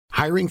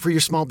Hiring for your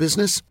small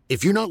business?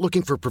 If you're not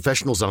looking for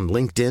professionals on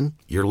LinkedIn,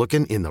 you're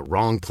looking in the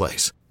wrong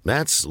place.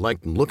 That's like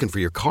looking for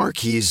your car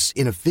keys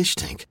in a fish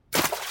tank.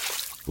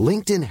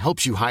 LinkedIn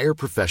helps you hire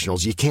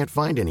professionals you can't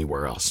find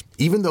anywhere else,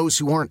 even those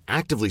who aren't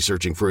actively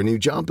searching for a new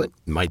job but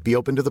might be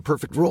open to the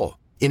perfect role.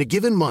 In a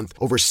given month,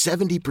 over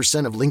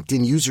 70% of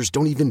LinkedIn users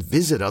don't even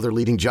visit other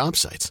leading job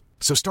sites.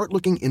 So start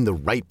looking in the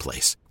right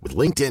place. With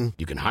LinkedIn,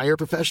 you can hire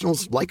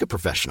professionals like a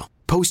professional.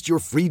 Post your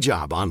free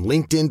job on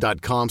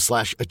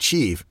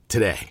linkedin.com/achieve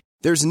today.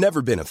 There's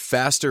never been a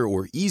faster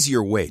or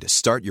easier way to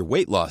start your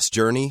weight loss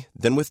journey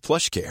than with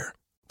PlushCare.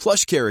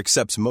 PlushCare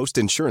accepts most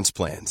insurance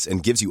plans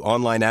and gives you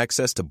online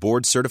access to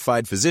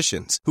board-certified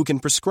physicians who can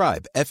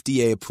prescribe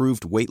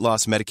FDA-approved weight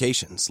loss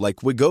medications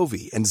like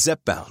Wegovy and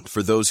Zepbound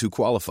for those who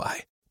qualify.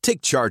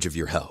 Take charge of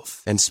your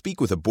health and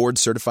speak with a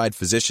board-certified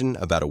physician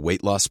about a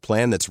weight loss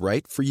plan that's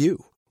right for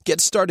you.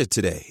 Get started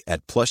today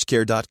at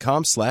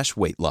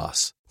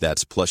plushcare.com/weight-loss.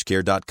 That's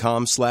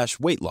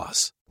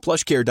plushcare.com/weight-loss.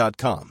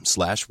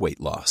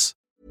 plushcare.com/weight-loss.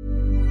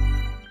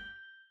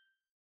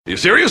 You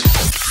serious?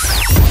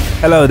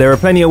 Hello, there are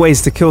plenty of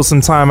ways to kill some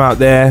time out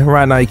there.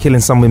 Right now you're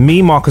killing some with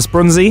me, Marcus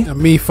Bronzy.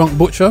 And me, Funk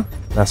Butcher.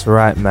 That's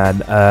right,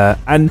 man.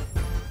 And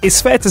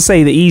it's fair to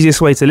say the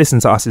easiest way to listen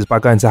to us is by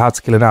going to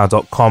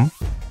howtokillanhour.com.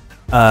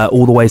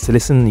 All the ways to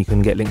listen, you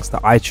can get links to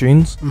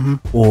iTunes,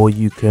 or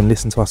you can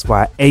listen to us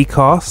via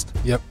Acast.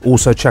 Yep.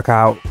 Also check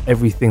out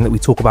everything that we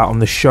talk about on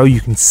the show.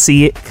 You can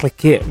see it,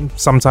 click it.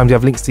 Sometimes you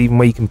have links to even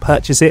where you can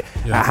purchase it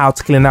at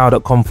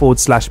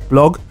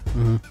howtokillanhour.com/blog.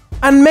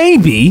 And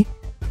maybe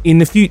in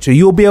the future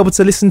you'll be able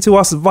to listen to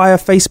us via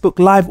Facebook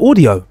Live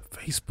Audio.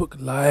 Facebook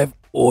Live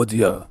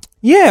Audio.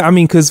 Yeah, I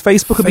mean, because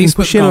Facebook have been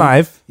pushing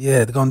live.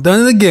 Yeah, they've gone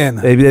done it again.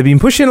 They've been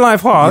pushing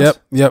live hard.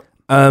 Yep.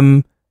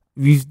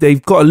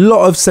 They've got a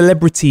lot of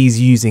celebrities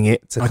using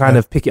it to kind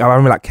of pick it up. I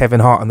remember like Kevin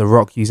Hart and The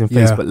Rock using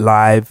Facebook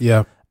Live.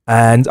 Yeah.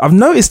 And I've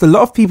noticed a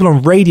lot of people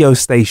on radio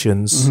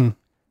stations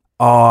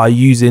are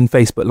using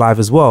Facebook Live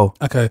as well.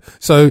 Okay,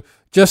 so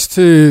just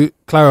to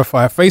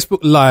clarify, Facebook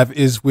Live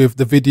is with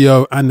the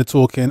video and the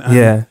talking.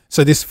 And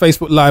so this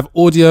Facebook Live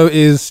audio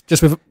is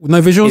just with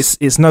no visuals?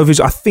 It's no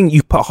visual. I think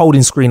you put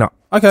holding screen up.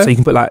 Okay. So you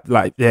can put like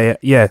So you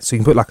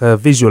can put like a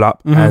visual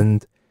up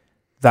and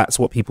that's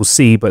what people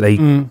see, but they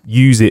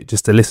use it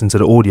just to listen to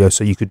the audio.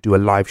 So you could do a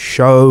live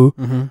show,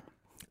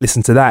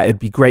 listen to that. It'd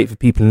be great for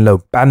people in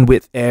low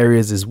bandwidth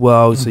areas as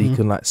well. So you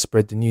can like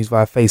spread the news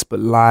via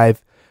Facebook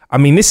Live. I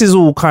mean, this is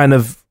all kind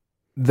of,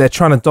 they're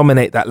trying to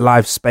dominate that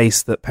live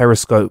space that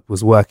Periscope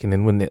was working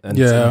in, wasn't it? And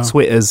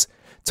Twitter's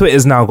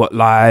now got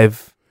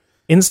live.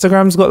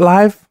 Instagram's got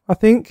live, I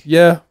think.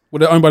 Yeah. Well,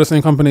 they're owned by the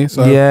same company.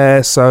 So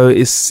yeah, so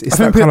it's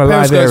that kind of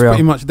live area. Periscope's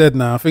pretty much dead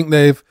now. I think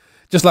they've,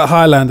 just like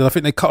Highlander, I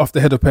think they cut off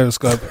the head of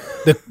Periscope.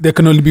 there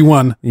can only be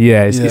one.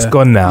 Yeah, it's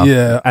gone now.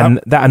 Yeah.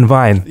 And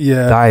Vine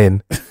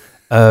dying.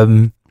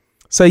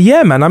 So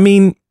yeah, man, I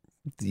mean,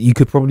 you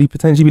could probably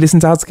potentially be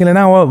listening to How to Kill an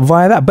Hour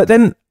via that. But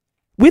then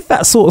with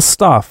that sort of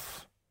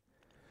stuff,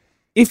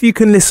 if you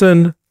can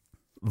listen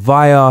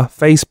via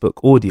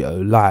Facebook audio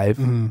live,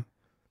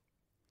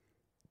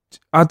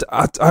 I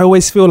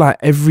always feel like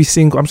I'm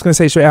just going to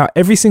say it straight out,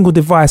 every single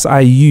device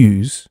I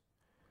use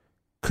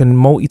can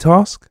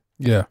multitask.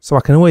 Yeah. So I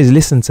can always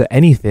listen to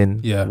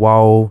anything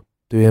while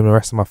doing the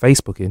rest of my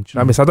Facebooking. Do you know what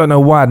I mean? So I don't know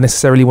why I'd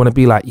necessarily want to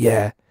be like,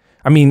 let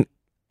me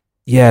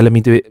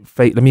do it.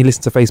 Let me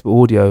listen to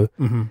Facebook audio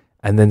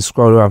and then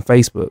scroll around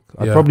Facebook.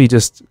 I'd probably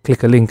just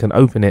click a link and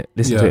open it,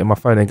 listen to it on my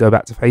phone and go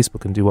back to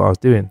Facebook and do what I was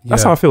doing.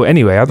 That's how I feel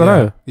anyway. I don't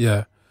know.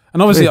 Yeah.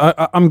 And obviously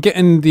I'm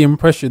getting the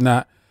impression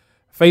that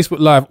Facebook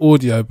Live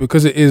audio,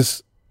 because it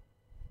is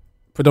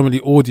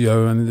predominantly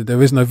audio and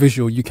there is no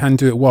visual, you can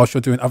do it whilst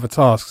you're doing other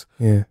tasks.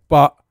 Yeah.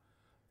 But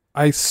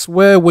I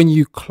swear when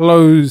you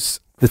close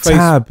the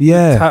tab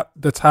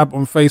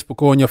on Facebook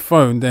or on your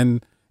phone,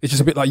 then it's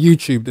just a bit like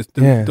YouTube.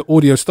 The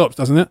audio stops,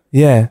 doesn't it?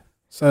 Yeah.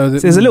 So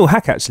there's a little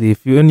hack actually.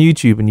 If you're on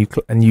YouTube and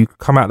you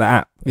come out the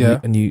app,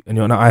 and you're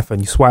on an iPhone,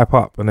 you swipe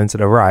up and then to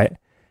the right,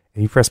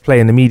 and you press play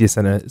in the media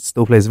center, it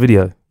still plays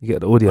video. You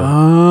get the audio.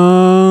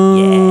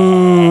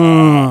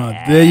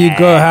 There you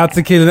go. How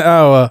to Kill an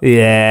Hour.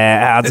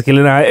 Yeah, How to Kill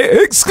an Hour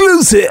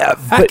exclusive.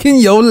 Hacking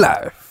your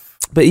life.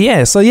 But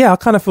yeah, so yeah, I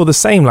kind of feel the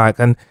same. Like,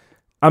 and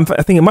I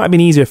think it might have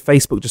been easier if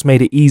Facebook just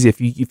made it easier.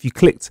 If you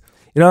clicked,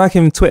 like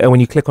in Twitter, when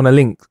you click on a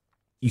link,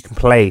 you can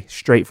play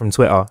straight from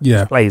Twitter.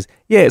 Yeah. It plays.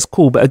 Yeah, it's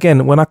cool. But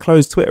again, when I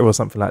close Twitter or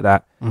something like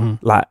that,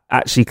 like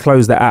actually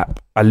close the app,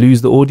 I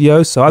lose the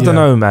audio. So I don't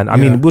know, man. I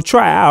mean, we'll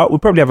try it out. We'll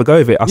probably have a go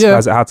of it, us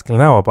guys at How to Kill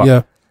an Hour.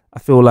 But I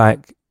feel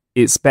like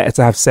it's better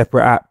to have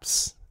separate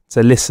apps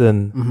to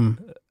listen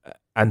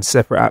and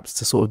separate apps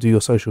to sort of do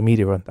your social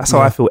media on. That's how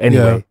I feel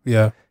anyway.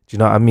 Yeah. Do you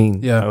know what I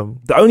mean? Yeah.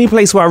 The only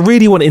place where I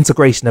really want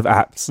integration of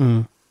apps,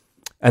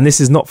 and this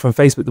is not from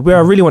Facebook, where I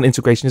really want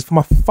integration is for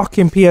my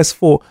fucking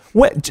PS4.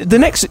 The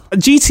next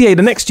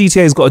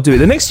GTA has got to do it.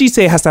 The next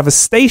GTA has to have a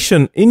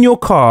station in your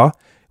car,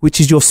 which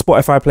is your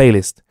Spotify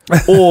playlist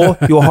or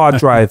your hard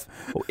drive.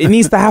 It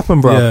needs to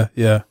happen, bro.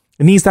 Yeah.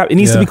 It needs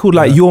to be called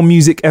like Your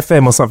Music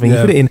FM or something. You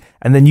put it in,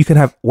 and then you can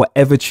have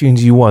whatever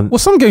tunes you want. Well,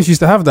 some games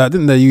used to have that,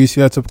 didn't they? You used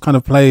to have to kind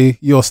of play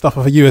your stuff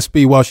off a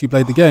USB whilst you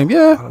played the game.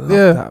 Yeah, I love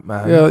that,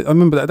 man. Yeah, I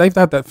remember that. They've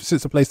had that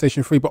since the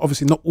PlayStation 3, but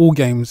obviously not all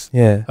games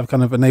have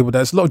kind of enabled that.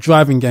 There's a lot of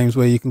driving games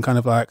where you can kind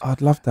of like...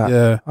 I'd love that.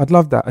 Yeah. I'd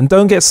love that. And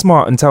don't get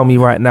smart and tell me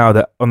right now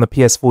that on the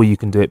PS4 you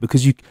can do it,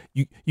 because you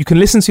can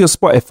listen to your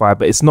Spotify,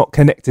 but it's not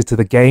connected to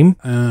the game.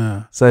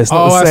 So it's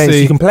not the same. So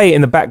you can play it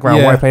in the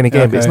background while you're playing a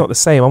game, but it's not the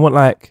same. I want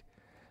like...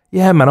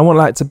 Yeah, man, I want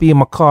like to be in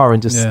my car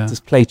and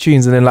just play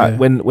tunes, and then like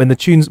when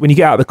you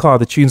get out of the car,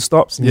 the tune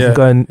stops and you can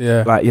go and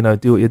like, you know,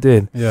 do what you're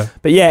doing. Yeah.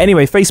 But yeah,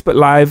 anyway, Facebook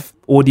Live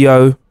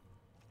audio.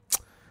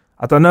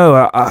 I don't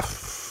know.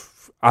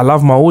 I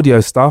love my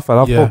audio stuff. I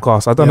love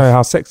podcasts. I don't know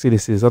how sexy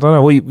this is. I don't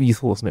know. What are your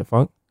thoughts on it,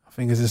 Funk? I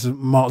think this is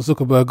Mark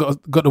Zuckerberg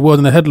got the world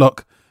in a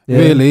headlock. Yeah.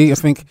 Really, I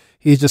think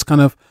he's just kind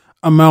of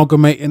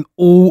amalgamating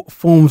all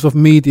forms of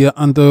media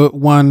under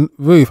one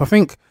roof. I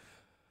think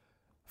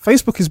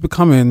Facebook is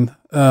becoming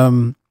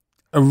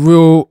a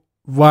real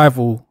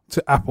rival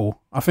to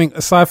Apple. I think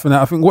aside from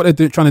that, I think what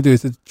they're trying to do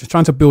is they're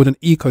trying to build an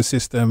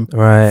ecosystem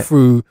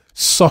through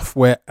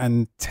software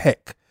and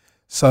tech.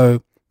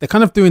 So they're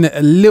kind of doing it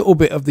a little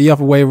bit of the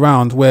other way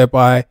around,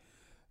 whereby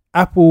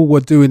Apple were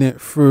doing it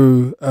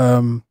through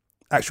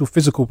actual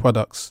physical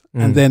products,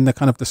 and then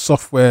the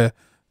software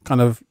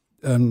kind of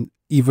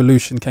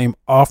evolution came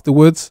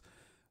afterwards.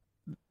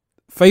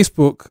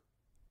 Facebook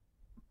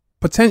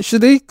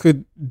potentially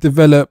could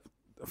develop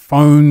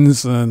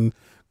phones and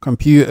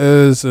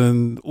computers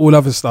and all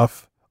other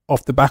stuff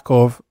off the back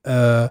of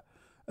an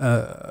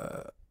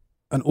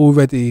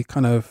already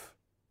kind of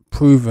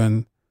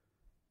proven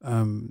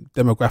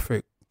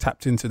demographic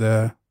tapped into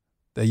their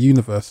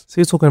universe.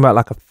 So you're talking about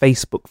like a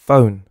Facebook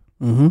phone?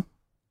 Mm-hmm.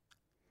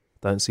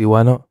 Don't see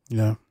why not.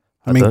 Yeah.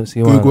 I mean, don't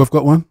see why Google have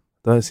got one.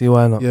 Don't see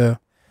why not. Yeah.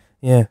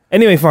 Yeah.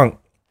 Anyway, Funk,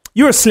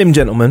 you're a slim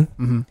gentleman.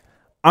 Mm-hmm.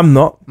 I'm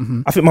not.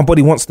 Mm-hmm. I think my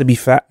body wants to be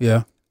fat.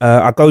 Yeah.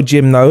 I go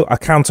gym though. I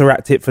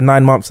counteract it for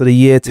 9 months of the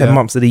year, 10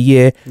 months of the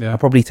year. Yeah. I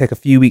probably take a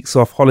few weeks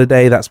off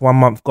holiday. That's 1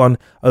 month gone.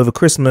 Over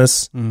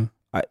Christmas,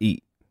 I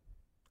eat.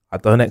 I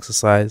don't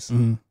exercise.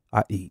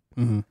 I eat.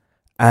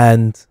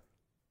 And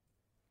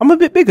I'm a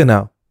bit bigger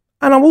now.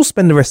 And I will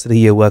spend the rest of the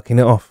year working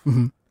it off.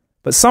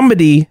 But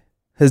somebody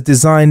has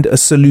designed a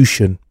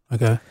solution.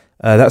 Okay.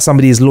 That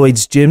somebody is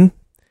Lloyd's Gym.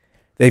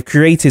 They've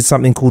created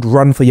something called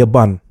Run for Your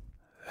Bun.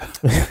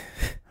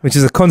 Which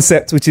is a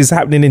concept which is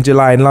happening in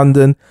July in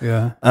London.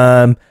 Yeah.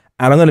 And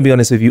I'm going to be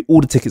honest with you,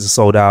 all the tickets are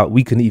sold out.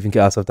 We couldn't even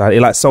get ourselves down.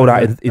 It like sold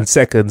out in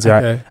seconds,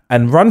 right? Okay.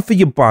 And Run for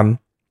Your Bun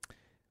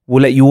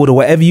will let you order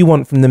whatever you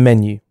want from the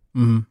menu.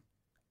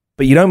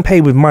 But you don't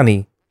pay with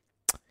money.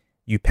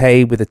 You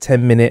pay with a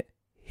 10-minute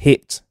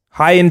HIIT,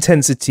 high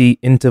intensity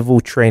interval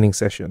training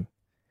session.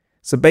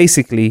 So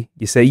basically,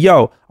 you say,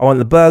 yo, I want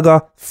the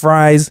burger,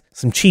 fries,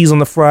 some cheese on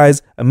the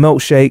fries, a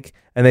milkshake.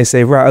 And they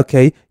say, right,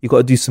 okay, you got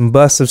to do some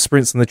bursts of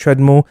sprints on the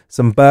treadmill,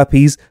 some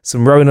burpees,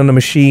 some rowing on the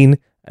machine.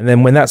 And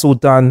then when that's all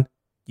done,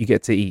 you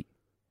get to eat.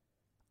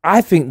 I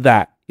think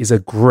that is a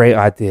great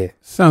idea.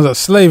 Sounds like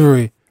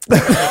slavery.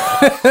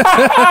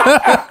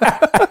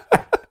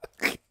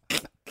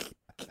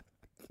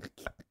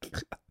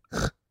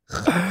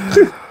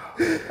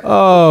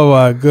 Oh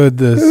my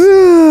goodness.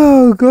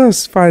 Oh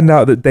gosh, find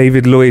out that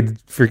David Lloyd,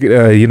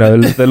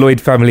 the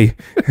Lloyd family.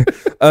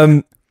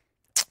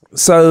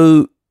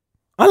 So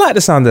I like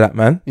the sound of that,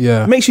 man.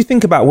 Yeah. It makes you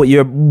think about what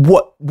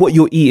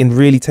you're eating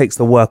really takes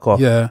the work off.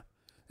 Yeah.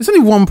 There's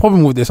only one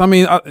problem with this. I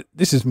mean,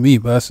 this is me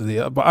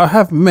personally, but I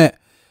have met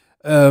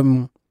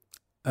a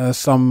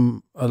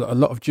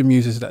lot of gym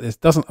users that this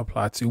doesn't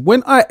apply to.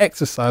 When I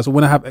exercise, or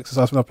when I have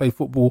exercise, when I played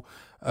football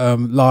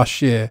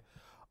last year,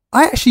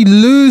 I actually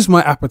lose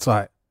my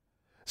appetite.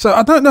 So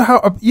I don't know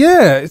how.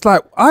 It's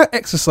like I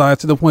exercise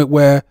to the point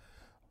where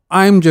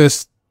I'm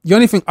just, the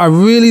only thing I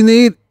really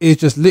need is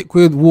just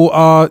liquid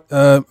water,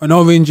 an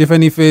orange, if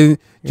anything,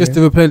 just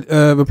to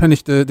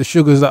replenish the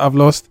sugars that I've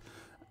lost.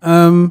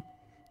 I'm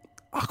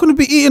gonna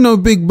be eating a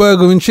big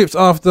burger and chips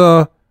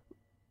after,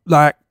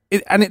 and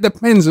it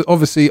depends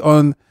obviously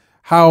on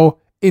how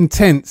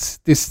intense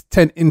this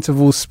 10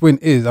 interval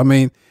sprint is. I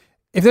mean,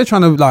 if they're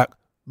trying to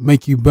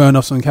make you burn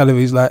off some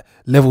calories, like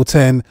level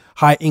 10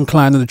 high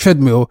incline on the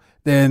treadmill,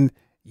 then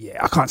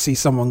I can't see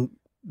someone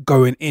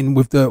going in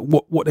with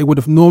what they would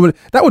have normally.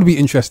 That would be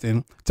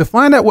interesting to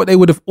find out what they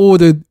would have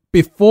ordered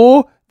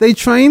before they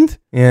trained,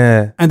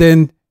 and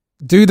then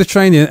do the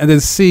training and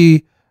then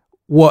see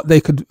what they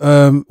could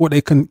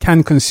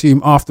can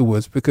consume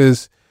afterwards,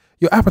 because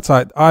your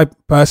appetite, I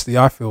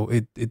feel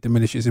it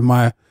diminishes in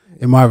my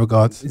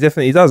regards. It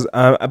definitely does.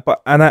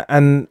 But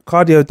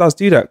cardio does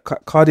do that.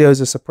 Cardio is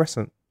a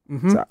suppressant.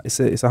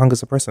 It's a hunger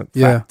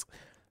suppressant.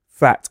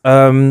 Fact.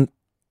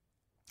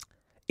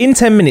 In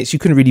 10 minutes, you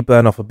couldn't really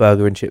burn off a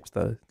burger and chips,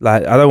 though. I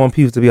don't want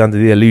people to be under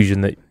the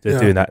illusion that they're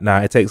doing that. Nah,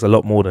 it takes a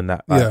lot more than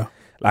that.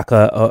 Like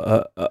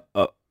a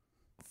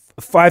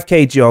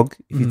 5K jog,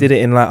 if you did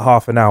it in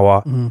half an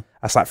hour,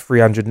 that's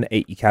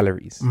 380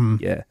 calories.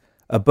 Yeah.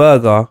 A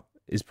burger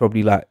is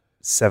probably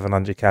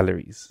 700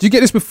 calories. Do you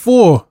get this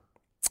before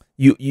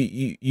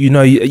you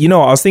know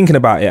what, I was thinking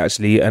about it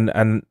actually,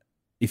 and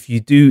if you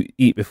do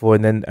eat before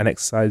and then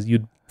exercise,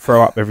 you'd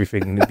throw up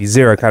everything and it'd be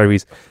 0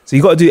 calories. So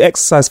you got to do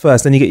exercise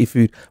first, then you get your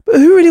food. But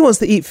who really wants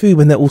to eat food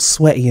when they're all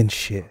sweaty and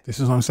shit? This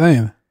is what I'm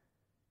saying.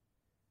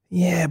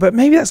 Yeah, but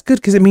maybe that's good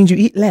because it means you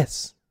eat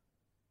less.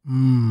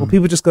 Or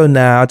people just go,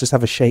 nah, I'll just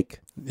have a shake.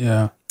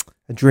 Yeah.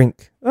 A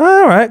drink.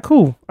 All right,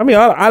 cool. I mean,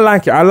 I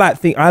like it. I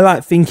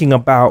like thinking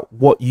about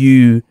what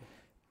you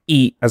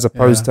eat as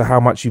opposed to how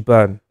much you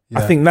burn. Yeah.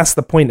 I think that's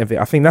the point of it.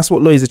 I think that's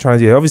what lawyers are trying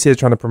to do. Obviously, they're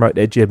trying to promote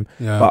their gym.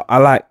 Yeah.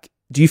 But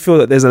do you feel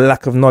that there's a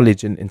lack of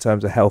knowledge in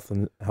terms of health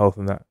and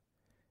that?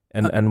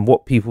 And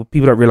what people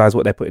don't realize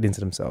what they're putting into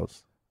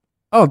themselves.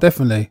 Oh,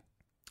 definitely.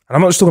 And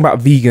I'm not just talking about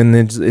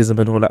veganism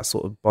and all that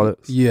sort of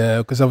bollocks. Yeah,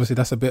 because obviously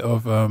that's a bit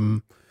of, I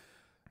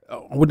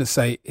wouldn't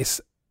say it's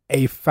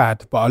a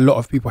fad, but a lot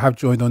of people have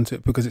joined onto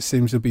it because it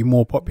seems to be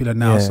more popular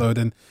now. Yeah. So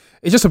then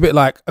it's just a bit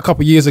like a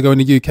couple of years ago in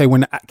the UK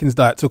when the Atkins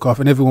diet took off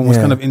and everyone was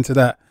kind of into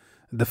that,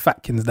 the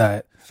Fatkins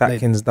diet.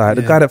 Fatkins diet.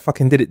 The yeah. guy that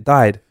fucking did it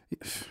died.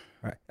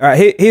 Right. All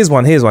right. Here's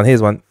one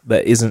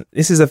that isn't.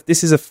 This is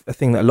a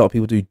thing that a lot of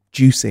people do.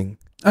 Juicing.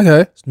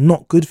 Okay. It's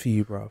not good for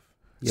you, bro.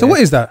 So what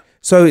is that?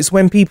 So it's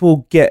when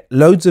people get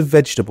loads of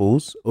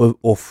vegetables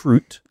or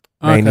fruit.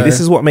 Mainly, this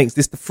is what makes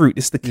this the fruit.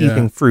 This is the key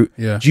thing. Fruit.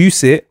 Yeah.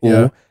 Juice it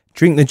or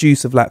drink the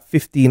juice of like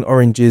 15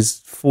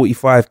 oranges,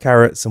 45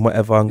 carrots, and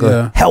whatever, and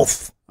go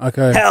health.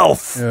 Okay.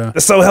 Health. Yeah.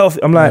 They're so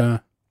healthy. I'm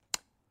like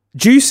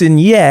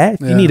juicing. Yeah.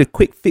 If you need a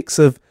quick fix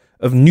of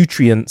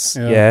nutrients,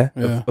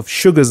 of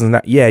sugars and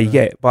that, you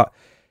get it. But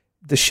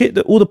the shit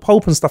that all the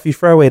pulp and stuff you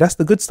throw away, that's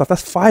the good stuff.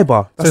 That's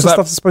fiber. That's the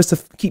stuff that's supposed to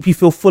keep you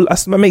feel full.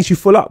 That's what makes you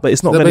full up, but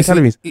it's not many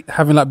calories.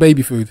 Having like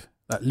baby food,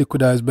 like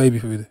liquidized baby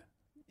food.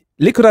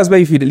 Liquidized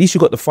baby food, at least you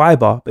got the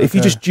fiber. But if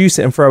you just juice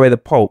it and throw away the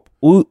pulp,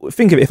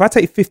 think of it. If I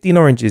take 15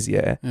 oranges,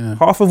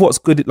 half of what's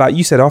good, like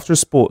you said, after a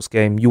sports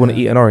game, you want to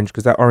eat an orange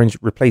because that orange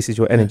replaces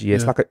your energy.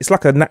 It's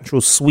like a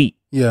natural sweet.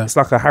 Yeah. It's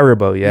like a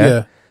Haribo.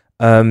 Yeah.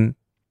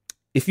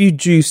 If you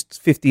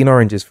juiced 15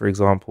 oranges, for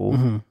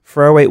example,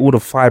 throw away all the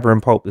fiber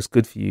and pulp that's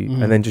good for you,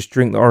 and then just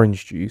drink the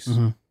orange juice.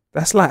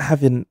 That's like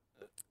having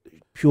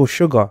pure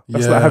sugar.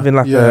 That's like having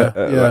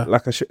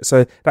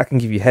so that can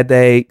give you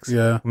headaches.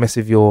 Mess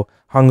with your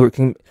hunger.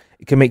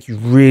 It can make you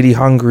really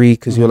hungry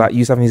because you're like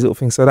used to having these little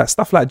things. So that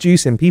stuff like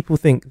juicing, people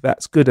think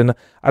that's good, and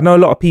I know a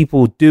lot of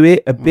people do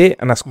it a bit,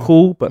 and that's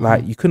cool. But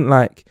like you couldn't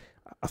like.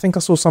 I think I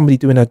saw somebody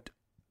doing a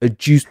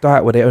juice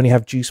diet where they only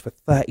have juice for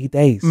 30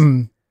 days.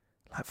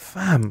 Like,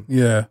 fam.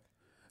 Yeah.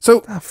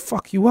 So that'll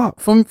fuck you up.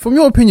 From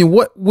your opinion,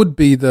 what would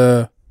be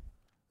the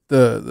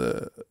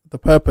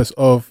purpose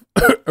of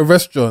a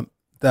restaurant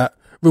that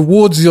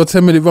rewards your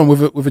 10-minute run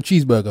with a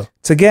cheeseburger?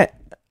 To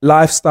get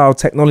lifestyle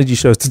technology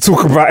shows to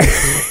talk about it.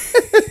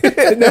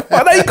 And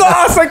then you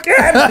got us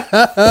again.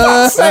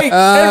 Fuck's sake,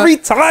 every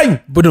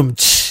time. Boom.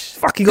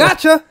 Fucking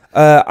gotcha.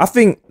 I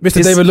think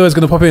Mr. David Lloyd's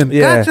going to pop in.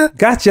 Yeah,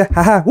 gotcha.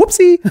 Haha.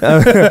 Whoopsie.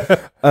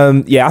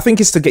 I think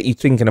it's to get you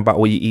thinking about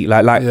what you eat.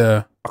 Like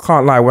I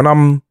can't lie, when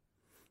I'm,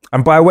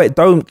 and by the way,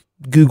 don't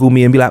Google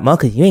me and be like,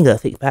 Marcus, you ain't got a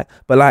six pack.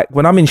 But like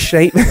when I'm in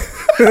shape, you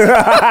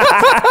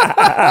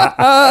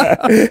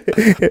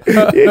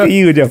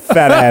with your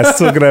fat ass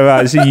talking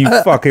about shit, you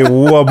fucking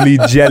wobbly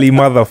jelly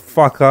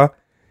motherfucker.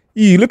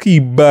 You look at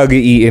you burger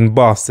eating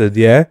bastard,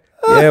 yeah?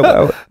 Yeah,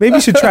 well, maybe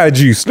you should try a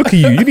juice. Look at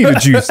you need a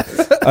juice.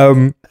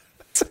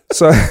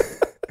 So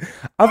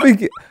I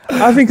think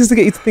it's to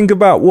get you to think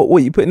about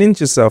what you're putting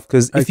into yourself.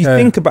 Because if you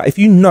think about, if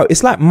you know,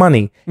 it's like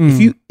money.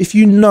 If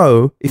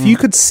you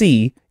could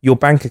see your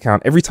bank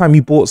account every time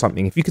you bought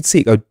something, if you could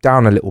see it go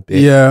down a little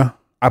bit,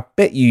 I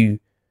bet you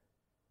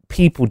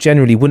people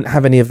generally wouldn't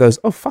have any of those.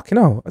 Oh fucking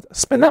hell! I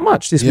spent that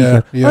much this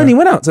weekend. I only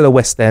went out to the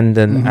West End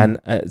and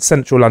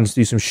Central London to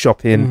do some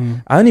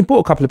shopping. I only bought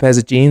a couple of pairs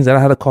of jeans. Then I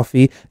had a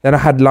coffee. Then I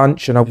had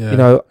lunch, and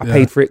I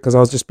paid for it because I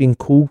was just being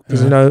cool.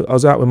 Because I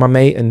was out with my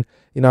mate, and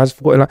I just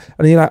forgot.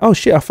 And you're like, oh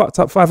shit, I fucked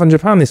up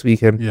 £500 this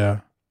weekend. Yeah.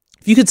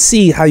 If you could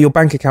see how your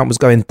bank account was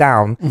going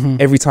down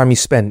every time you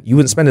spent, you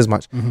wouldn't spend as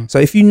much. So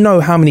if you know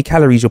how many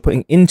calories you're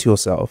putting into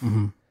yourself,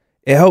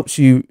 it helps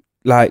you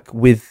like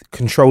with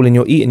controlling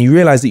your eating. You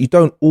realize that you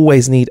don't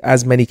always need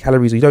as many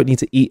calories, or you don't need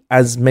to eat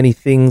as many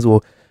things,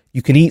 or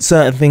you can eat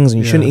certain things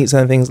and you shouldn't eat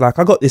certain things. Like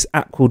I got this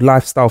app called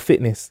Lifestyle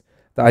Fitness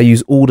that I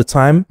use all the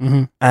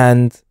time,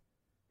 and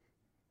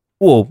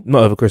well,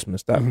 not over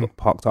Christmas, that got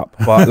parked up,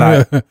 but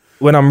like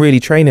when I'm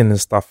really training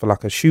and stuff for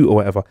like a shoot or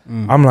whatever,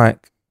 I'm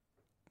like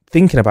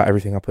thinking about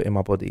everything I put in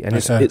my body, and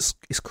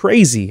it's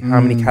crazy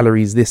how many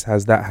calories this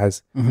has, that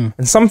has,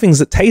 and some things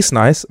that taste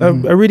nice are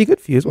really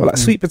good for you as well, like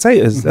sweet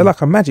potatoes. They're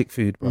like a magic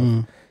food,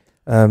 bro.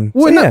 In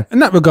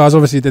that regards,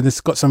 obviously, then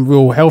it's got some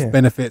real health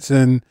benefits,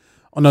 and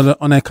on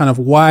a kind of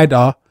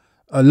wider,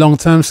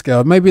 long-term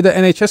scale, maybe the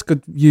NHS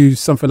could use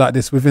something like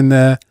this within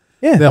their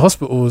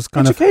hospitals.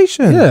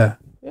 Education. Yeah.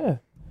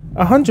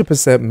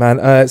 100%, man.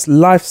 It's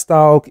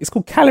lifestyle. It's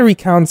called Calorie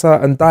Counter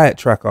and Diet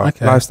Tracker.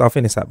 Lifestyle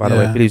Fitness app, by the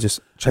way. Billy just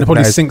and it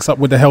probably syncs up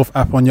with the health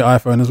app on your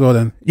iPhone as well.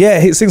 Then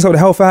it syncs up with the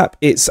health app.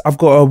 I've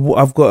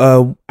got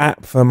a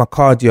app for my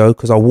cardio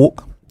because I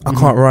walk. I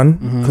can't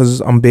run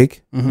because I'm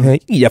big.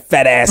 You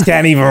fat ass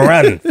can't even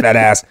run, fat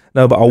ass.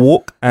 No, but I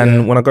walk,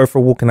 and when I go for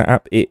a walk in the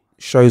app, it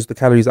shows the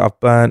calories that I've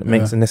burnt,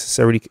 makes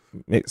necessary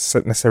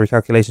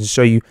calculations to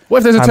show you what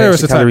if there's a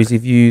terrorist attack? Calories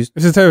you've used.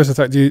 If there's a terrorist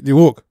attack, do you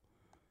walk?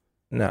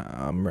 No,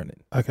 I'm running.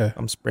 Okay,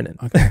 I'm sprinting.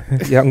 Okay.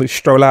 Yeah, I'm going to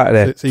stroll out of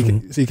there. So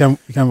you can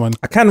run.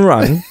 I can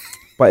run,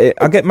 but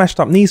I get mashed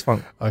up knees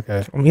funk.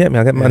 Okay, I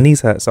get my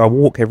knees hurt, so I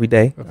walk every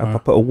day. I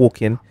put a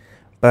walk in,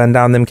 burn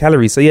down them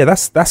calories. So yeah,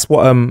 that's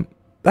what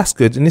that's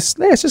good, and it's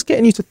just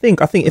getting you to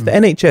think. I think if the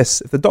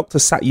NHS, if the doctor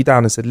sat you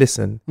down and said,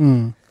 listen,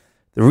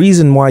 the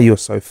reason why you're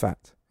so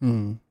fat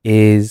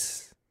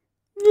is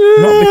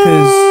not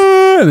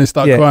because and they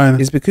start crying.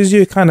 It's because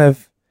you're kind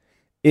of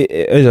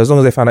as long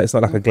as they found out it's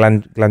not like a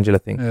glandular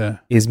thing,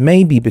 is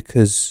maybe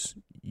because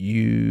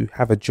you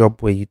have a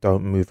job where you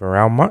don't move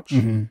around much,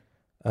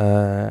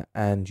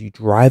 and you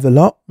drive a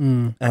lot,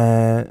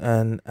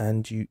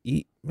 and you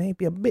eat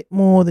maybe a bit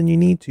more than you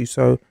need to.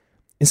 So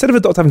instead of a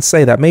doctor having to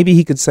say that, maybe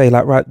he could say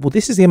like, right, well,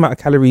 this is the amount of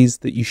calories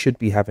that you should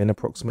be having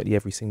approximately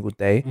every single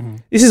day.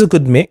 This is a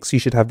good mix. You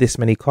should have this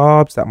many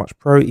carbs, that much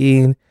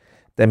protein,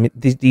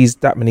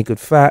 that many good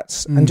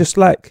fats, and just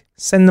like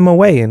send them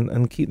away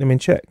and keep them in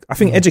check. I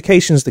think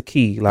education's the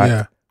key.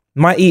 Like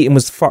my eating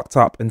was fucked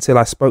up until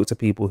I spoke to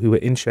people who were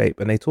in shape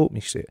and they taught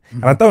me shit.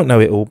 And I don't know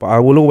it all, but I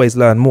will always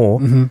learn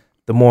more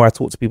the more I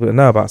talk to people that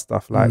know about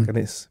stuff. Like, and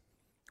it's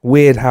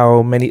weird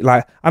how many,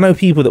 like, I know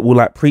people that will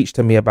like preach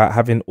to me about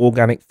having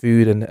organic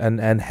food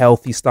and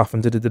healthy stuff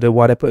and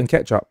why they're putting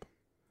ketchup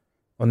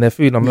on their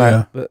food. I'm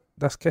like, but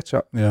that's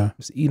ketchup. Yeah.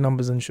 It's E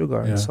numbers and sugar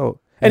and salt.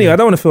 Anyway, I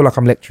don't want to feel like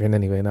I'm lecturing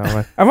anyway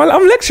now. I'm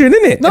lecturing,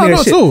 innit? No, anyway,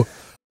 not at all.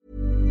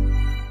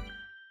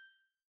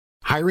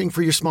 Hiring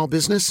for your small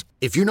business?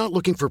 If you're not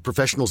looking for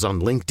professionals on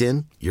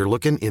LinkedIn, you're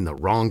looking in the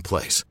wrong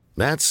place.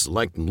 That's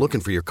like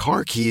looking for your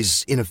car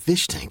keys in a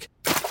fish tank.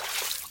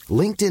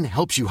 LinkedIn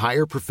helps you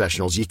hire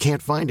professionals you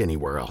can't find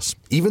anywhere else,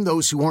 even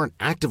those who aren't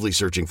actively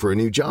searching for a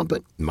new job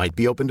but might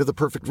be open to the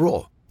perfect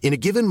role. In a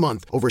given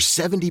month, over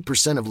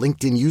 70% of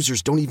LinkedIn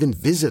users don't even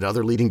visit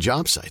other leading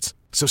job sites.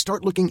 So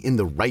start looking in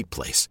the right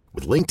place.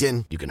 With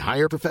LinkedIn, you can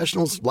hire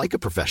professionals like a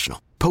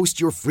professional. Post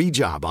your free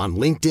job on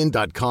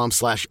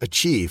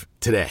linkedin.com/achieve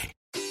today.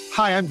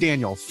 Hi, I'm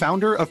Daniel,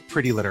 founder of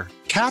Pretty Litter.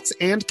 Cats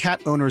and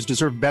cat owners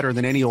deserve better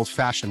than any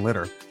old-fashioned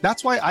litter.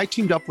 That's why I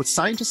teamed up with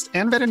scientists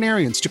and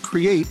veterinarians to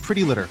create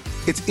Pretty Litter.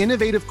 Its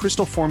innovative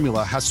crystal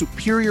formula has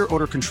superior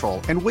odor control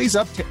and weighs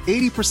up to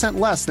 80%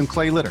 less than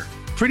clay litter.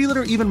 Pretty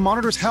Litter even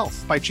monitors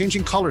health by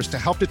changing colors to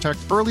help detect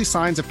early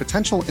signs of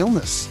potential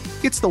illness.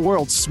 It's the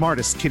world's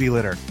smartest kitty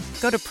litter.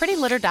 Go to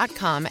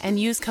prettylitter.com and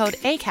use code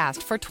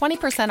ACAST for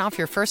 20% off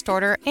your first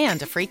order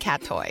and a free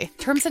cat toy.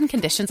 Terms and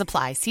conditions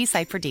apply. See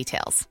site for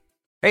details.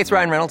 Hey, it's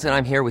Ryan Reynolds, and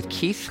I'm here with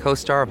Keith,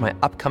 co-star of my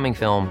upcoming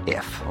film,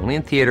 If, only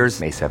in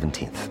theaters May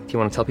 17th. Do you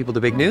want to tell people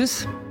the big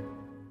news?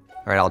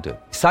 All right, I'll do it.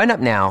 Sign up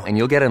now and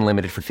you'll get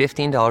unlimited for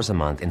 $15 a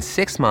month and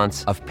 6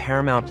 months of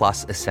Paramount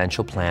Plus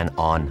Essential Plan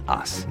on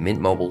us.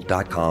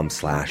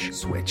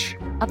 MintMobile.com/switch.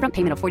 Upfront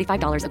payment of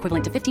 $45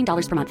 equivalent to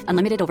 $15 per month.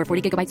 Unlimited over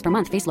 40 gigabytes per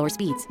month. Face lower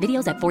speeds.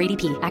 Videos at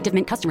 480p. Active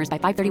Mint customers by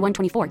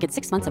 531.24 get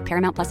 6 months of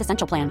Paramount Plus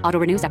Essential Plan. Auto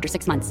renews after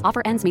 6 months.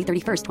 Offer ends May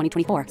 31st,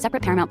 2024.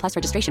 Separate Paramount Plus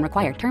registration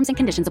required. Terms and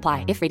conditions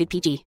apply if rated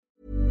PG.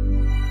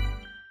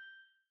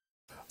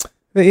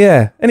 But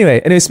yeah.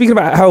 Anyway, speaking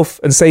about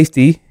health and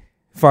safety,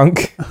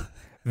 Funk,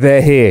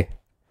 they're here.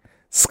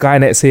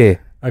 Skynet's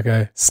here.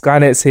 Okay.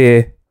 Skynet's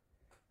here.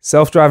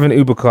 Self-driving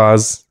Uber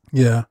cars.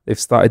 Yeah. They've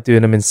started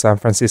doing them in San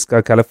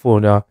Francisco,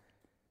 California.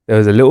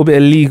 There's a little bit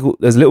of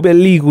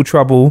legal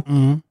trouble,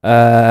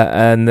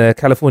 and the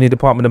California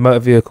Department of Motor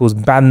Vehicles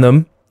banned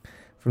them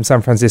from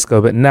San Francisco.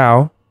 But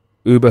now,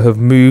 Uber have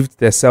moved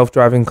their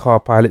self-driving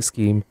car pilot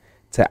scheme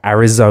to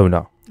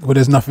Arizona. Well,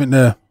 there's nothing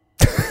there.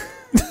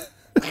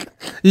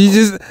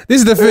 This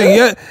is the thing.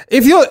 Yeah,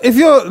 if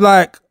you're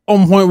like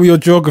on point with your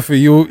geography,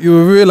 you'll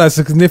realize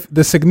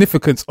the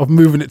significance of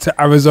moving it to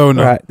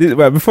Arizona.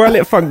 Right. Before I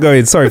let Funk go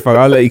in, sorry, Funk,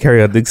 I'll let you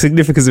carry on. The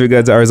significance of it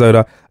going to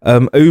Arizona.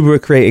 Uber are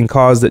creating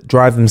cars that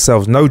drive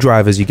themselves. No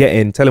drivers. You get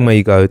in, tell them where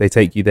you go. They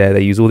take you there.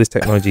 They use all this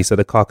technology so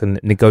the car can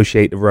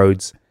negotiate the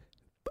roads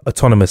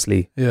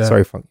autonomously. Yeah.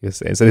 Sorry, Funk, you're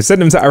saying. So they sent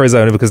them to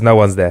Arizona because no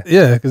one's there.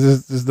 Yeah,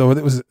 because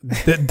it was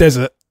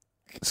desert.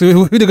 So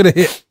who they're going to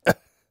hit?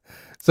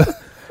 So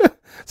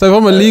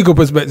from a legal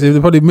perspective,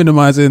 they're probably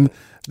minimizing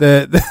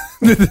the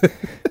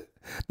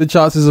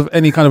chances of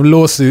any kind of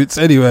lawsuits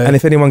anyway. And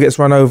if anyone gets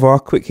run over,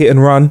 quick hit and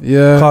run.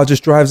 Yeah. Car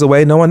just drives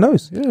away. No one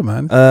knows. Yeah,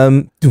 man.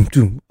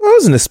 Doom. There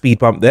wasn't a speed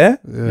bump there.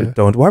 Yeah.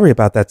 Don't worry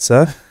about that,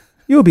 sir.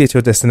 You'll be at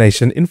your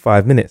destination in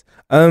 5 minutes.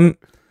 You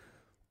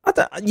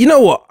know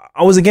what?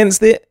 I was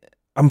against it.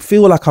 I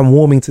feel like I'm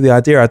warming to the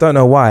idea. I don't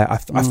know why.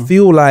 I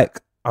feel like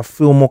I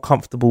feel more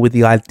comfortable with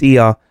the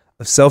idea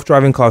of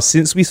self-driving cars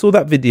since we saw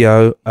that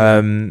video.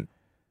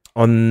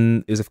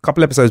 It was a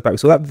couple episodes back. We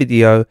saw that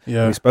video.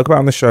 Yeah. We spoke about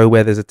on the show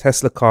where there's a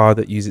Tesla car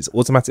that uses its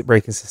automatic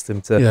braking system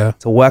to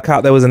work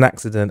out there was an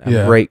accident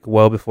and brake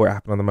well before it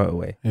happened on the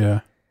motorway. Yeah.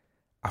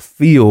 I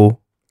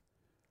feel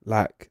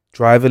like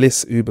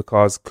driverless Uber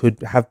cars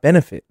could have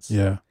benefits.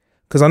 Yeah.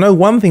 because I know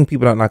one thing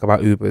people don't like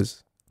about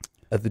Ubers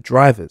are the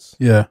drivers.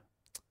 Yeah.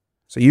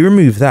 So you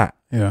remove that.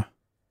 Yeah.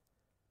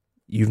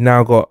 You've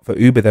now got, for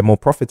Uber, they're more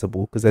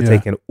profitable because they're Yeah.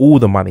 taking all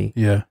the money.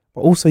 Yeah.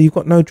 But also you've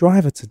got no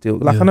driver to deal.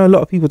 Like Yeah. I know a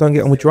lot of people don't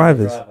get on with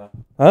drivers.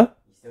 Huh?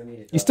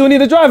 You still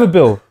need a driver,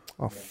 Bill?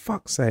 Oh,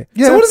 fuck's sake.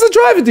 Yeah. So what does the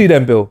driver do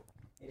then, Bill?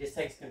 It just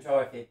takes control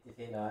if it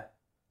like.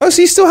 Oh,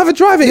 so you still have a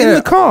driver in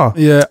the car?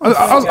 Yeah. If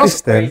something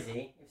goes then.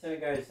 crazy, if something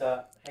goes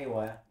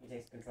haywire, he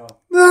takes control.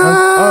 All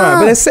right,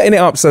 but they're setting it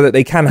up so that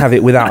they can have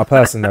it without a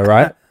person, though,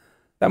 right?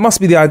 That must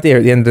be the idea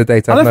at the end of the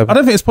day. To I have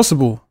don't think it's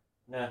possible.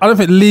 No. I don't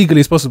think legally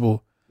it's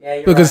possible. Yeah,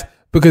 you're because right.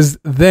 because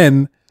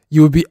then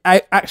you would be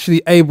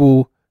actually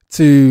able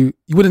to.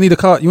 You wouldn't need a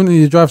car. You wouldn't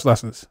need a driver's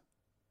license.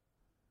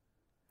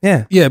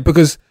 Yeah. Yeah,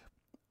 because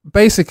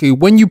basically,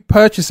 when you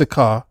purchase a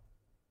car,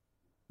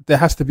 there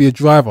has to be a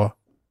driver.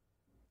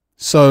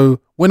 So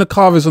when a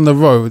car is on the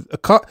road,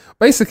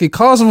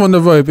 cars are on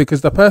the road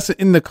because the person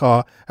in the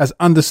car has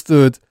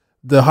understood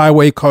the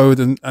highway code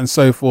and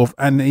so forth,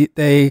 and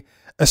they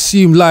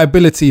assume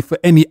liability for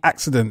any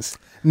accidents.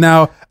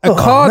 Now, a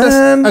car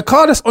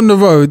that's on the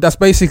road that's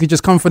basically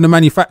just come from the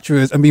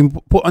manufacturers and been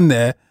put on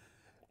there,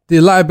 the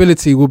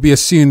liability will be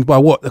assumed by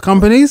what? The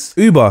companies?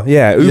 Uber,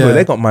 Yeah.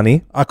 they got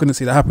money. I couldn't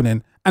see that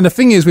happening. And the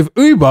thing is, with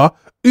Uber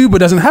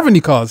doesn't have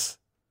any cars.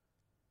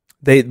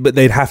 But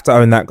they'd have to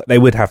own that. They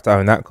would have to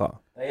own that car.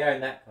 They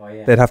own that car,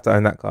 yeah. They'd have to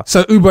own that car.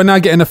 So Uber are now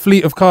getting a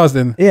fleet of cars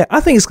then? Yeah, I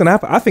think it's gonna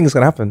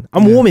happen.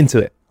 I'm warming to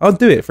it. I'll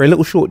do it for a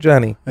little short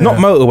journey. Not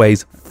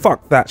motorways.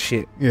 Fuck that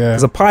shit. Yeah.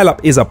 Because a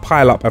pile-up is a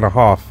pile-up and a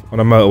half on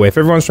a motorway. If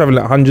everyone's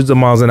traveling at hundreds of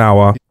miles an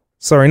hour,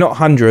 sorry, not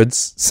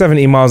hundreds,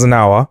 70 miles an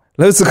hour.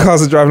 Loads of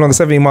cars are driving along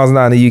 70 miles an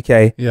hour in the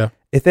UK. Yeah.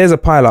 If there's a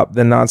pile-up,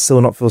 then I'd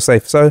still not feel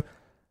safe. So,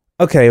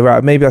 okay,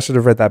 right, maybe I should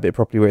have read that bit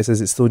properly where it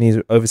says it still needs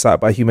oversight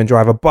by a human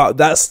driver. But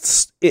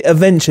that's it,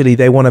 eventually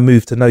they want to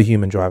move to no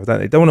human driver, don't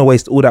they? They don't want to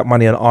waste all that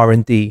money on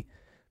R&D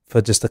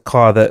for just a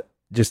car that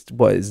just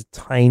is a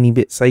tiny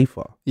bit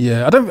safer.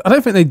 Yeah, I don't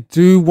think they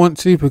do want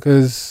to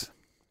because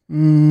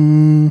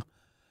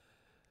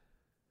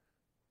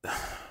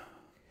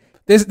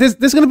there's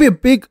going to be a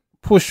big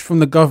push from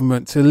the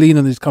government to lean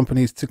on these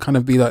companies to kind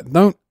of be like,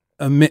 don't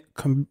omit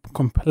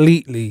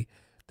completely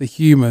the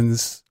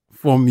humans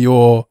from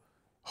your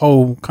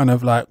whole kind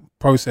of like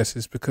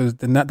processes, because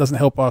then that doesn't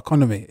help our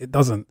economy. It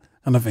doesn't,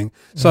 kind of thing.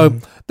 So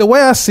the way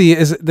I see it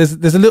is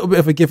there's a little bit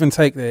of a give and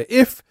take there.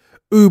 If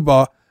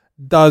Uber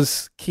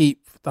does keep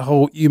the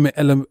whole human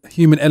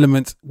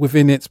element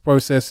within its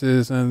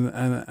processes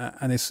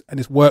and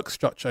its work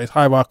structure, its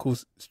hierarchical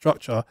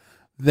structure,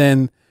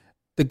 then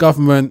the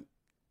government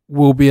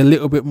will be a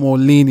little bit more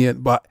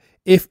lenient. But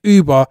if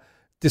Uber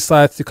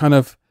decides to kind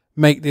of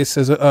make this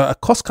as a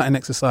cost-cutting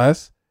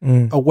exercise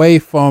away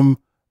from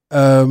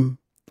an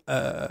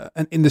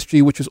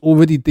industry which was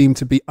already deemed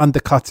to be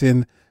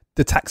undercutting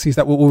the taxis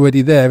that were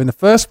already there in the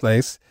first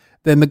place,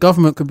 then the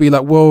government could be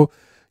like, well,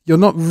 you're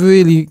not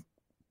really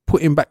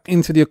putting back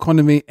into the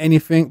economy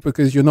anything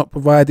because you're not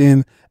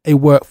providing a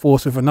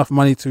workforce with enough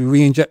money to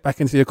re-inject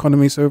back into the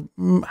economy. So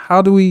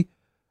how do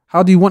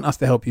you want us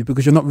to help you?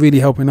 Because you're not really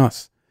helping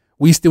us.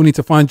 We still need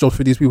to find jobs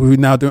for these people who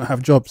now don't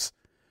have jobs.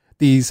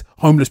 These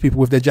homeless people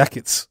with their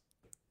jackets.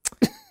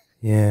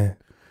 Yeah.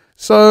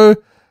 So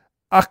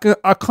I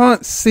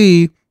can't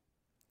see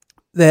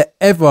there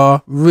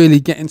ever really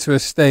getting to a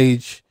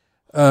stage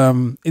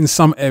in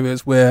some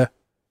areas where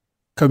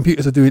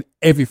computers are doing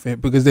everything,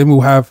 because then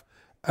we'll have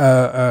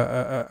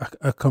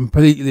a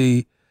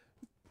completely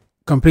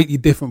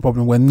different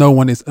problem where no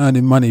one is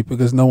earning money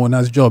because no one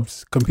has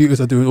jobs. Computers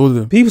are doing all of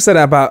them. People say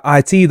that about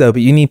IT though,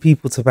 but you need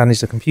people to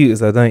manage the computers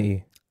though, don't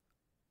you?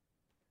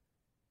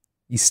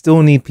 You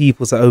still need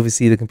people to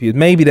oversee the computer.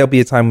 Maybe there'll be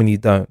a time when you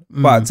don't.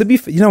 But to be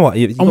fair, you know what?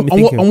 You got me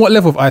thinking. On what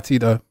level of IT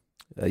though?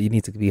 You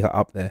need to be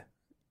up there.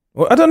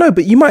 Well, I don't know,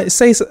 but you might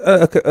say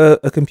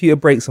a computer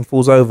breaks and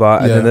falls over,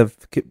 and then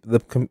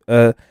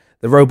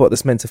the robot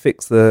that's meant to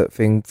fix the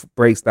thing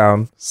breaks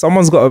down.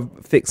 Someone's got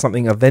to fix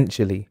something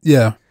eventually.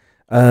 Yeah.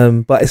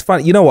 But it's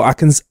funny. You know what?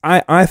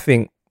 I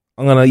think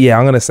I'm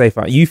gonna say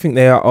fine. You think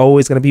they are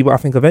always gonna be, but I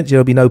think eventually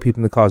there'll be no people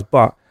in the cars.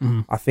 But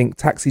I think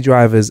taxi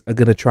drivers are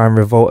gonna try and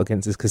revolt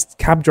against this, because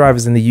cab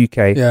drivers in the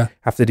UK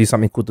have to do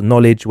something called the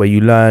knowledge, where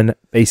you learn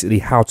basically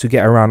how to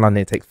get around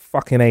London. It takes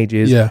fucking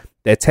ages. Yeah.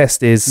 Their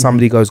test is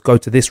somebody goes, go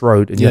to this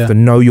road, and you have to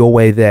know your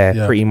way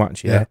there pretty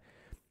much. Yeah.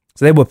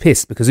 So they were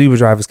pissed because Uber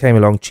drivers came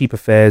along, cheaper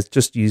fares,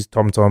 just use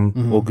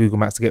TomTom or Google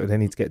Maps to get what they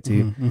need to get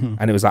to.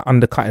 And it was like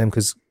undercutting them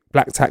because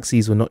black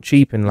taxis were not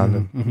cheap in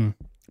London.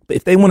 But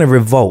if they want to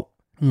revolt,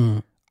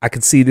 I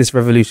could see this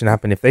revolution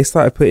happen. If they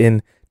started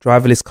putting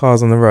driverless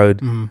cars on the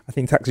road, I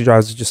think taxi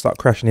drivers would just start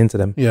crashing into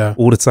them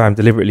all the time,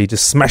 deliberately,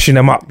 just smashing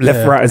them up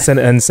left, right and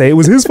centre, and say it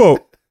was his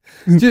fault.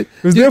 It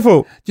was their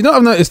fault. Do you know what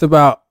I've noticed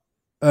about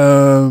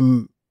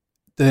the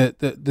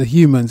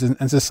humans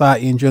and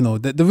society in general?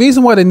 The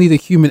reason why they need a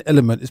human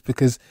element is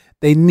because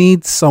they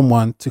need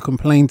someone to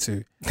complain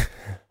to.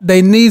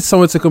 They need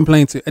someone to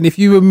complain to. And if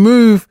you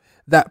remove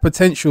that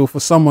potential for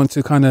someone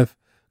to kind of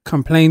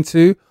complain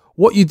to,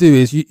 what you do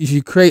is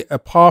you create a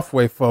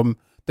pathway from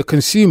the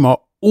consumer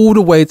all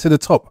the way to the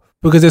top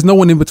because there's no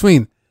one in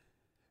between.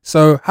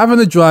 So having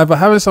a driver,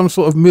 having some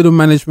sort of middle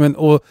management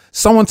or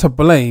someone to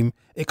blame,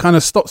 it kind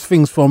of stops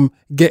things from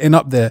getting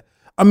up there.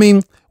 I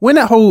mean, when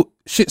that whole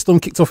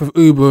shitstorm kicked off with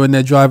Uber and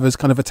their drivers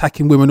kind of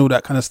attacking women, all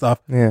that kind of stuff,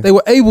 they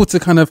were able to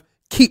kind of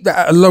keep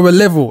that at a lower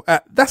level.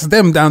 That's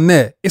them down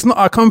there. It's not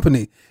our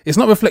company. It's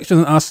not a reflection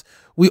on us.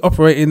 We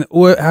operate in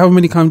however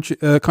many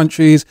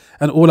countries,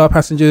 and all our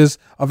passengers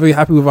are very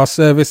happy with our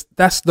service.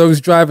 That's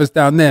those drivers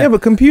down there. Yeah,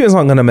 but computers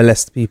aren't going to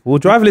molest people.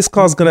 Driverless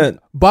cars going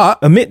to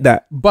admit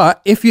that.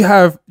 But if you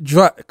have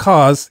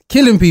cars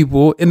killing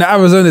people in the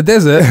Arizona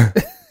desert,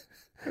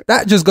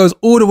 that just goes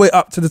all the way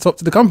up to the top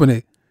to the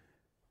company.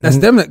 That's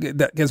them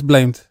that gets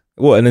blamed.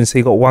 What? And then so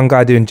you got one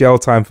guy doing jail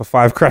time for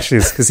 5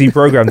 crashes because he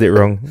programmed it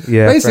wrong.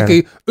 Yeah.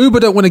 Basically,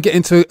 Uber don't want to get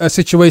into a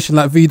situation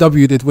like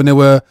VW did when they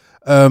were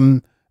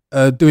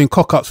doing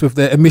cock-ups with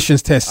their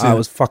emissions testing. It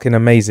was fucking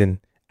amazing.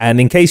 And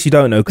in case you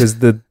don't know,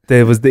 because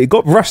it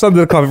got rushed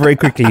under the cover very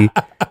quickly.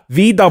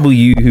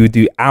 VW, who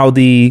do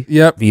Audi,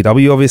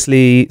 VW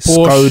obviously,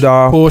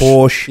 Skoda,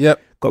 Porsche,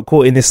 got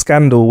caught in this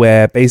scandal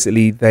where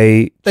basically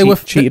they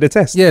cheated a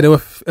test. Yeah, they were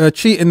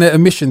cheating their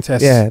emission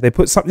test. Yeah, they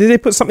put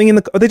something in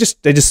the. Or they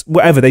just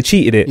whatever, they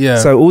cheated it. Yeah.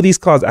 So all these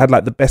cars that had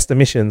like the best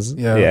emissions.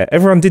 Yeah.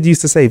 Everyone did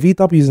used to say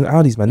VWs and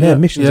Audis, man, their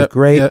emissions are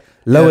great.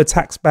 Lower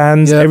tax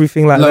bands,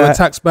 everything like that. Lower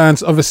tax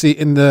bands. Obviously,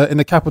 in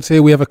the capital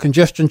here, we have a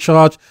congestion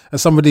charge, and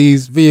some of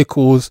these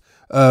vehicles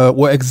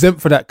were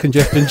exempt for that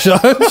congestion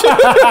charge.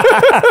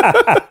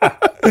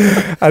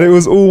 And it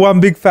was all one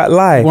big fat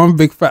lie. One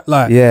big fat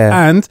lie.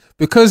 Yeah. And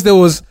because there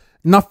was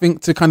nothing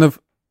to kind of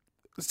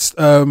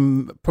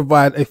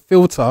provide a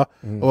filter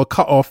or a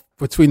cut-off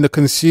between the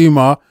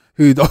consumer,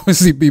 who'd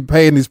obviously be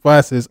paying these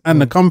prices,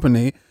 and the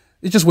company,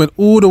 it just went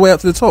all the way up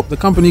to the top. The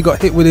company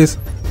got hit with it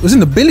was in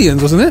the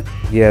billions, wasn't it?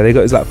 Yeah, they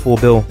got it like $4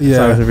 billion. Yeah.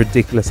 Something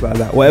ridiculous like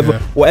that.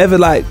 Whatever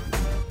like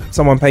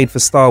someone paid for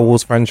Star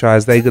Wars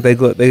franchise, they had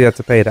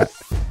to pay that.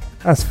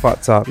 That's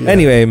fucked up. Yeah.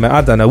 Anyway, man,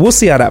 I don't know. We'll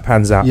see how that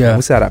pans out. Yeah.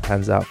 We'll see how that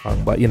pans out,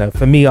 fun. But,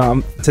 for me,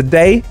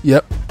 today,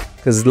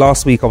 because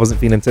last week I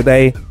wasn't feeling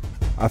today,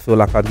 I feel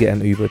like I'd get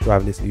an Uber,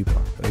 driverless Uber.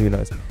 But who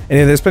knows?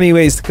 Anyway, there's plenty of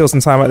ways to kill some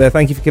time out there.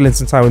 Thank you for killing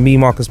some time with me,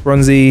 Marcus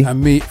Bronzy.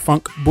 And me,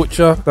 Funk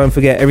Butcher. Don't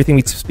forget, everything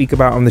we speak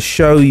about on the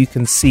show, you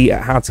can see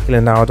at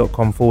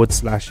howtokillanhour.com/.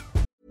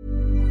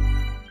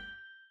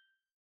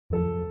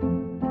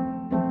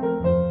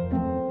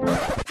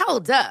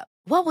 Hold up.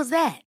 What was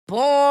that?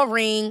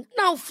 Boring.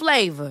 No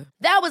flavor.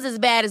 That was as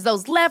bad as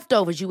those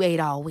leftovers you ate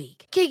all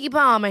week. Keke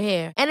Palmer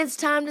here. And it's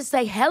time to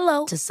say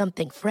hello to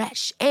something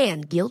fresh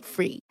and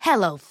guilt-free.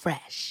 Hello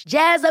Fresh.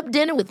 Jazz up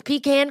dinner with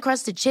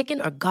pecan-crusted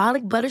chicken or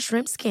garlic butter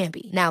shrimp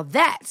scampi. Now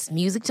that's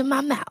music to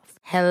my mouth.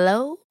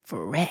 Hello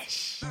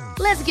Fresh.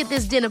 Let's get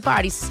this dinner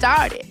party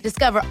started.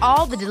 Discover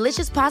all the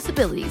delicious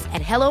possibilities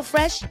at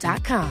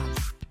HelloFresh.com.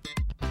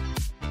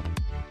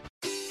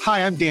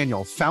 Hi, I'm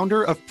Daniel,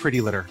 founder of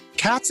Pretty Litter.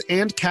 Cats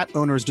and cat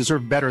owners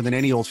deserve better than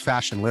any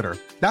old-fashioned litter.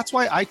 That's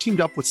why I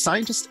teamed up with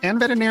scientists and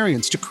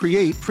veterinarians to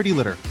create Pretty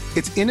Litter.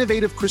 Its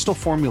innovative crystal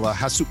formula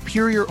has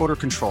superior odor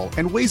control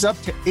and weighs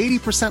up to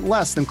 80%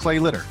 less than clay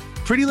litter.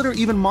 Pretty Litter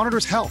even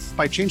monitors health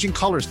by changing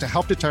colors to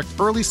help detect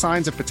early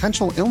signs of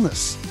potential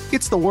illness.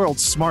 It's the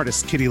world's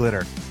smartest kitty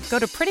litter. Go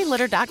to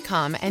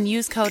prettylitter.com and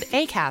use code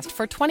ACAST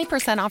for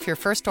 20% off your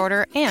first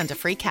order and a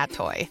free cat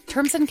toy.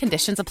 Terms and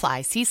conditions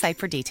apply. See site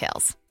for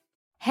details.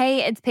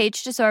 Hey, it's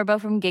Paige DeSorbo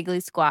from Giggly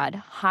Squad.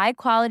 High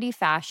quality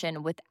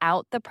fashion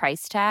without the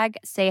price tag.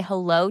 Say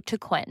hello to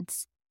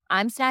Quince.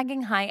 I'm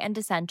snagging high-end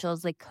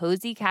essentials like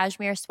cozy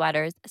cashmere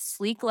sweaters,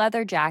 sleek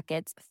leather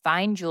jackets,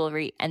 fine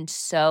jewelry, and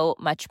so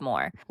much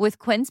more. With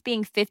Quince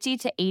being 50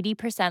 to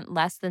 80%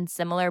 less than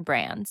similar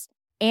brands.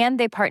 And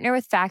they partner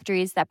with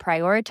factories that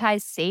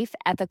prioritize safe,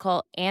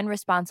 ethical, and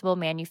responsible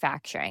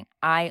manufacturing.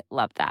 I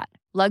love that.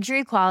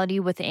 Luxury quality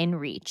within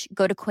reach.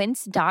 Go to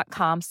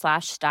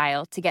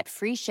quince.com/style to get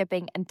free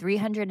shipping and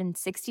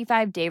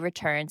 365-day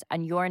returns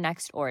on your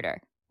next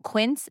order.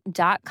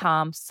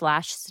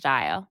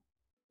 Quince.com/style.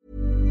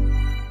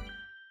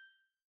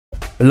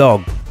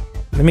 Blog.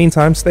 In the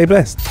meantime, stay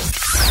blessed.